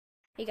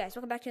Hey guys,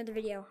 welcome back to another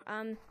video.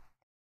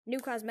 New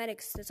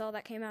cosmetics, that's all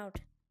that came out.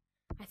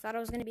 I thought it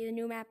was gonna be the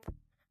new map,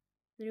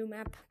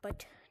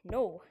 but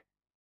no.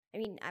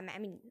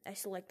 I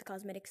still like the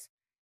cosmetics.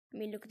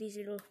 Look at these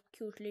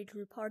cute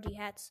little party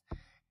hats.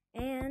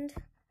 And,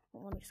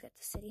 well, let me just get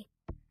the city.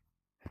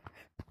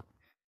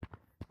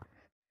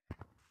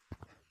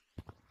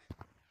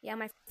 Yeah,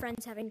 my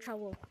friend's having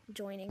trouble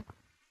joining.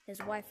 His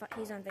Wi-Fi,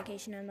 he's on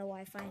vacation and the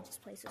Wi-Fi in this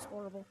place is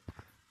horrible.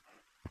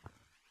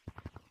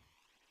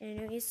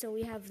 Anyways, so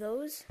we have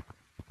those.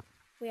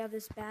 We have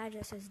this badge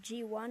that says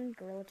G1,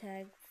 Gorilla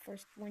Tag,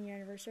 first 1 year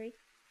anniversary.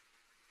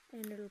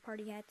 And little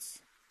party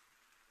hats.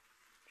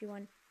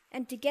 G1.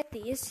 And to get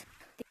these,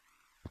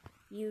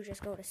 you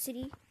just go to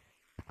city,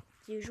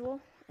 as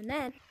usual, and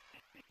then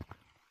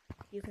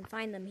you can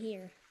find them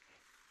here.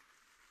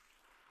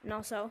 And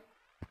also,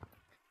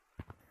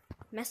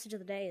 message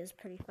of the day is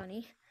pretty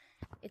funny.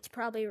 It's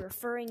probably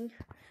referring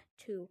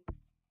to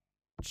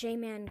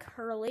J-Man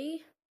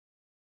Curly.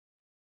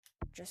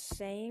 Just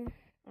saying.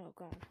 Oh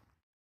god.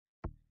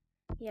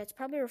 Yeah, it's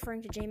probably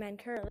referring to J-Man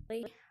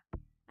Curly.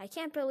 I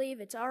can't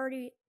believe it's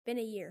already been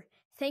a year.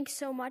 Thanks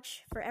so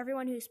much for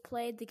everyone who's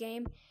played the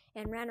game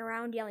and ran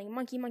around yelling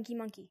monkey, monkey,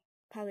 monkey.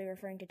 Probably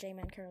referring to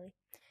J-Man Curly.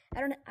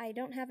 I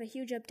don't have a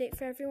huge update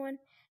for everyone,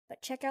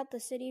 but check out the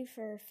city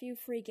for a few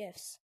free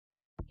gifts.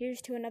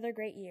 Here's to another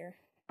great year.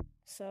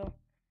 So,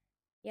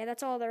 yeah,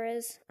 that's all there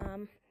is.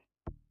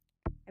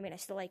 I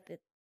still like the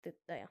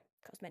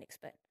cosmetics,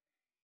 but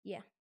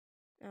yeah.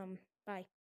 Bye.